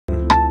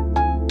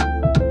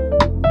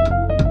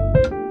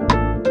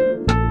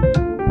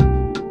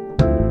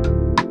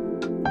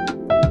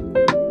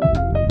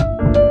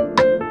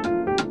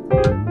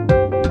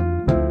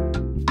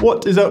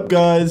What is up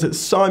guys, it's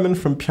Simon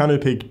from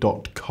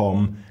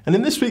PianoPig.com, and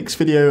in this week's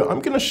video I'm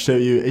going to show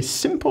you a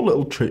simple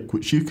little trick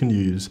which you can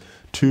use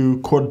to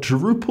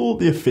quadruple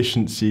the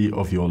efficiency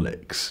of your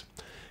licks.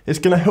 It's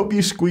going to help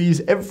you squeeze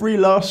every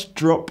last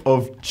drop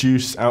of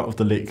juice out of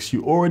the licks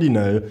you already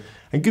know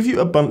and give you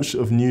a bunch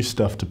of new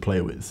stuff to play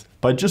with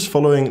by just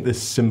following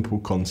this simple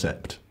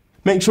concept.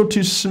 Make sure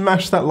to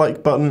smash that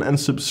like button and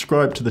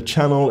subscribe to the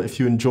channel if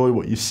you enjoy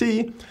what you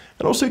see.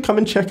 And also come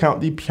and check out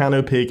the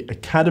PianoPig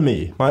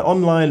Academy, my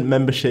online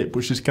membership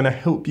which is going to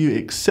help you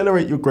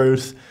accelerate your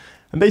growth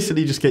and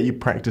basically just get you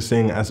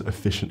practicing as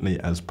efficiently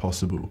as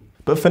possible.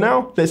 But for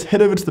now, let's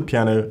head over to the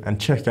piano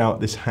and check out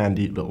this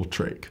handy little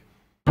trick.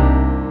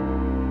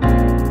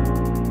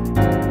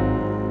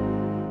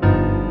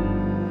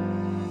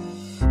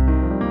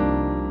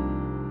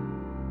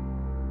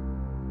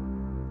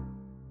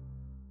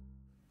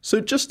 So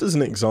just as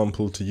an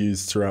example to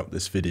use throughout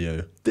this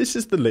video, this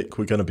is the lick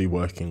we're going to be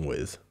working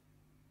with.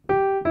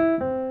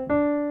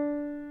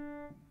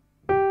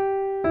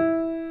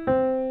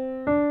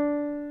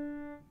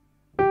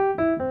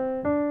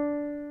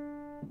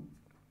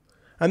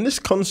 And this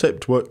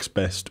concept works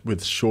best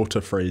with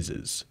shorter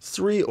phrases,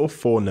 3 or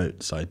 4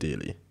 notes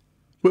ideally.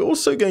 We're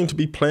also going to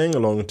be playing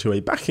along to a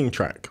backing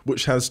track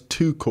which has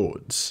 2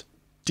 chords,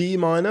 D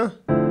minor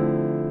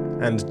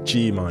and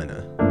G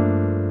minor.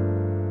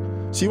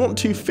 So you want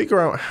to figure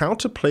out how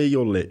to play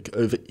your lick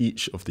over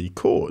each of the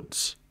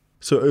chords.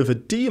 So over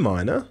D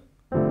minor,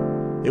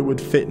 it would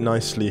fit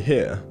nicely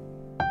here.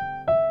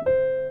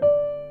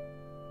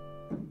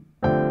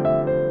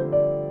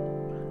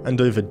 And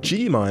over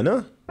G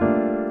minor,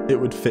 it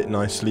would fit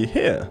nicely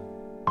here.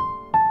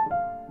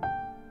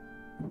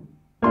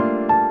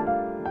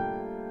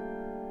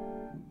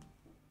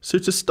 So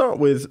to start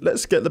with,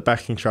 let's get the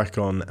backing track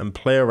on and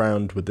play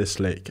around with this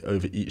lick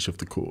over each of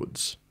the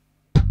chords.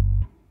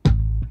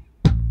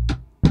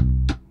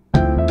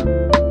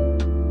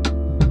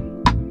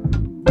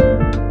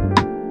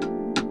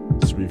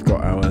 So we've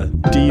got our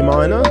D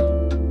minor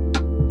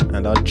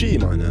and our G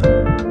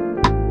minor.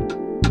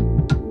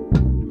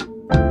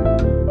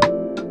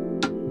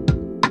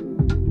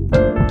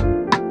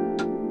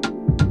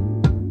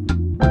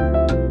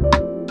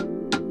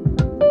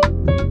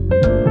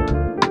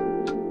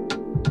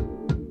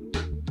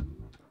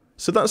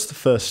 So that's the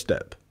first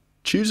step.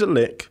 Choose a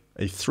lick,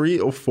 a 3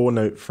 or 4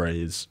 note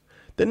phrase,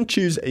 then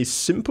choose a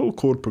simple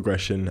chord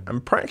progression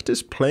and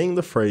practice playing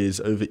the phrase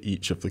over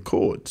each of the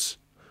chords.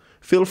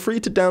 Feel free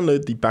to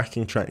download the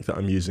backing track that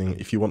I'm using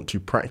if you want to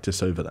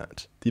practice over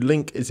that. The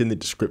link is in the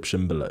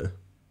description below.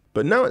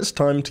 But now it's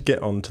time to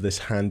get on to this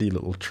handy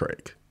little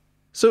trick.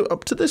 So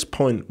up to this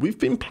point, we've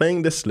been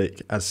playing this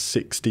lick as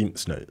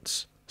 16th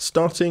notes,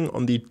 starting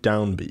on the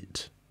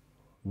downbeat.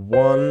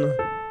 1,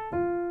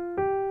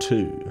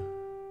 2,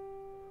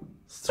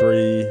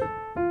 3,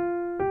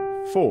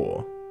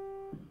 4,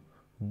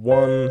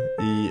 1,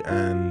 E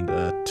and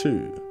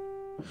 2.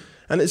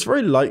 And it's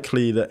very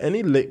likely that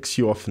any licks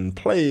you often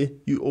play,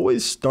 you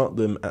always start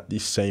them at the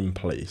same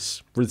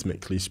place,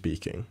 rhythmically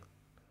speaking.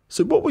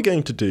 So what we're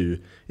going to do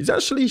is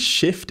actually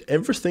shift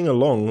everything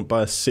along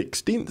by a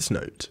 16th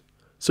note.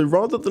 So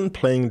rather than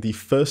playing the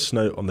first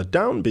note on the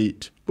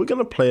downbeat, we're going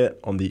to play it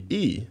on the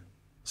E.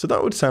 So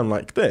that would sound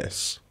like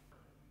this.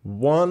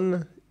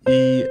 1,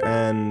 E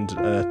and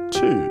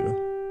 2.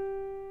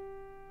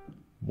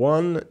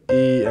 1,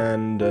 E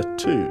and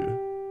 2.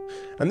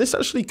 And this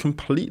actually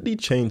completely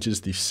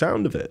changes the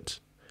sound of it.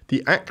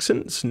 The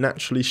accents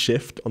naturally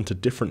shift onto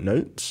different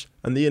notes,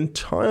 and the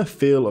entire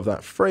feel of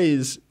that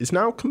phrase is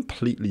now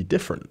completely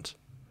different.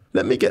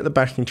 Let me get the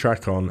backing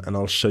track on and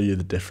I'll show you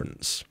the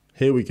difference.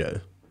 Here we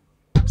go.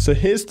 So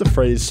here's the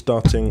phrase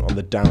starting on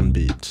the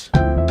downbeat.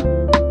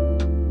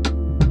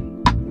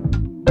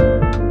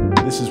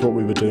 This is what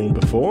we were doing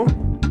before.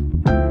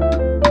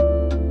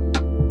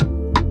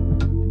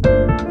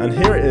 And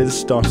here it is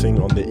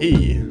starting on the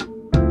E.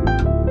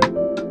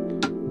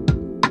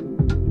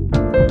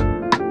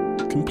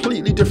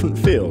 Completely different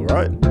feel,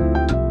 right?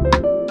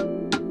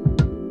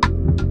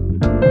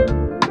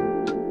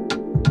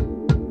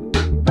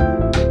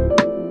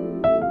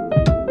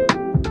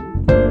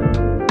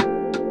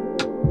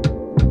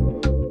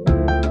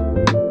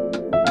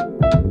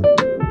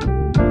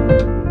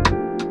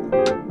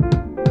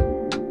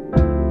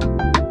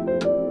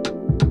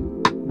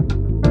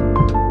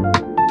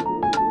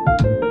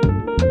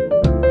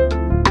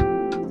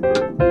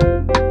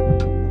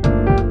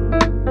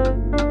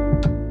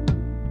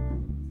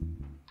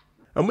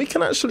 And we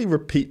can actually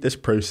repeat this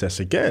process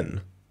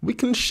again. We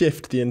can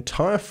shift the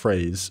entire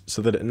phrase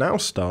so that it now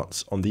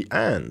starts on the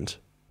and.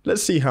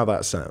 Let's see how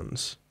that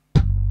sounds.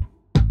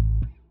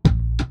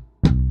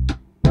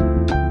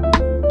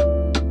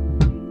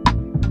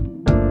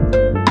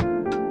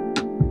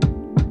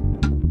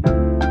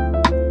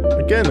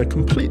 Again, a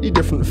completely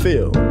different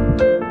feel.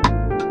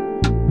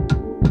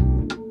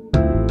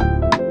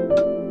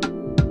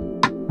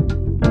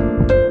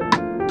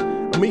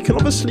 And we can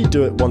obviously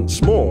do it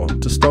once more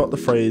to start the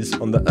phrase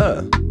on the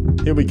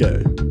Here we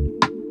go.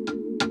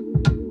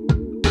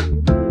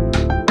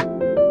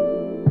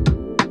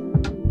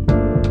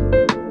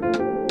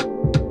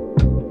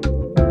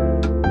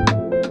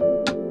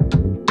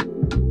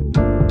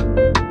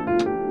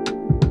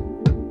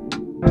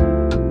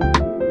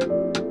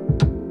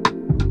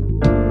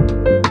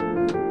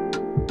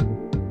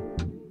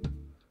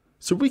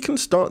 can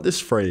start this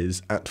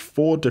phrase at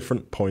 4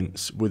 different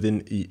points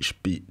within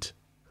each beat.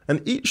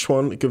 And each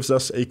one gives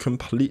us a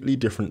completely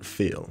different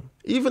feel,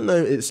 even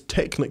though it's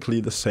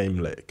technically the same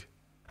lick.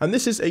 And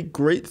this is a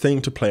great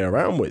thing to play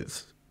around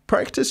with.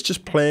 Practice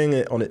just playing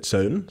it on its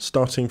own,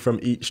 starting from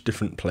each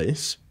different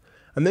place,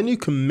 and then you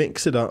can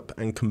mix it up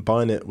and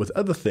combine it with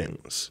other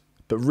things,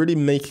 but really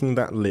making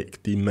that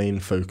lick the main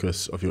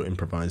focus of your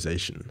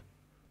improvisation.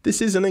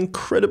 This is an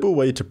incredible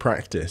way to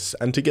practice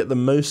and to get the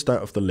most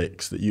out of the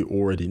licks that you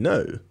already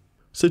know.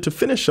 So to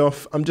finish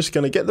off, I'm just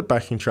going to get the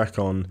backing track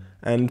on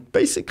and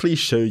basically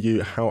show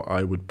you how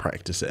I would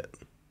practice it.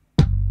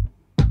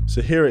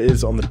 So here it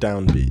is on the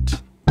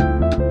downbeat.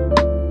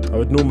 I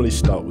would normally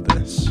start with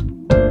this.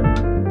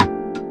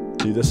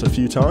 Do this a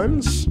few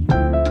times.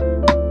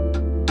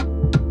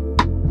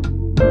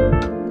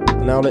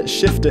 Now let's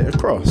shift it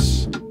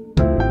across.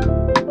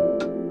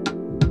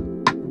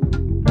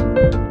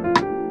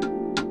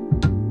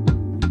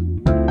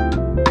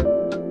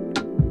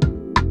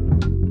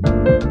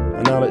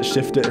 And now let's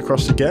shift it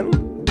across again.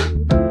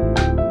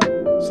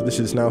 So this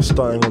is now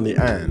starting on the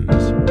and.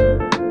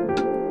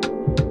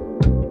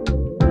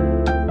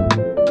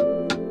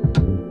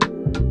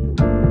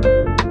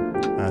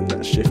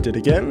 Shift it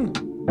again.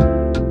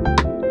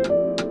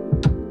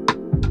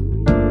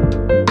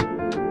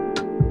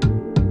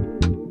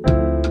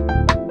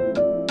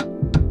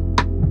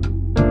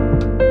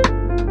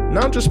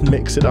 Now just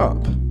mix it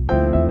up.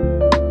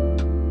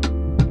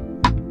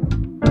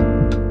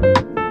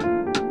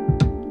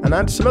 And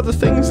add some other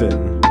things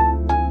in.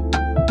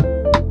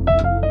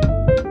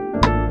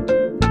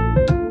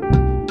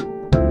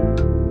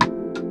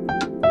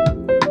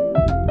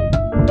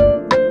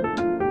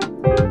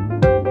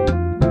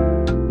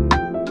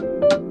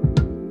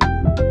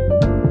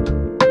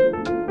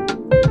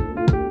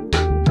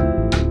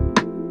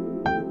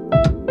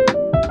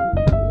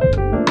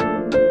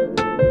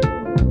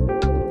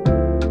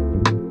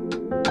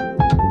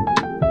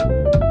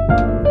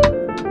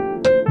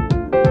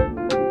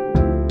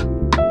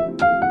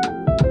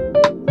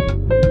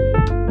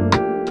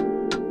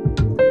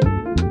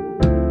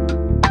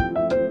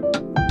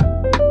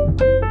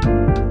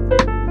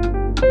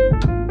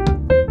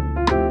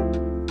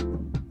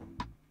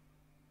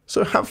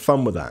 So have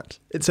fun with that.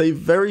 It's a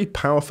very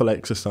powerful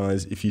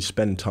exercise if you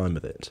spend time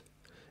with it.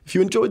 If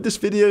you enjoyed this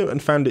video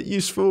and found it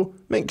useful,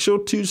 make sure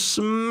to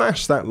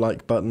smash that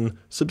like button,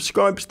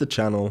 subscribe to the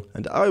channel,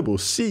 and I will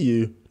see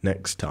you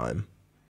next time.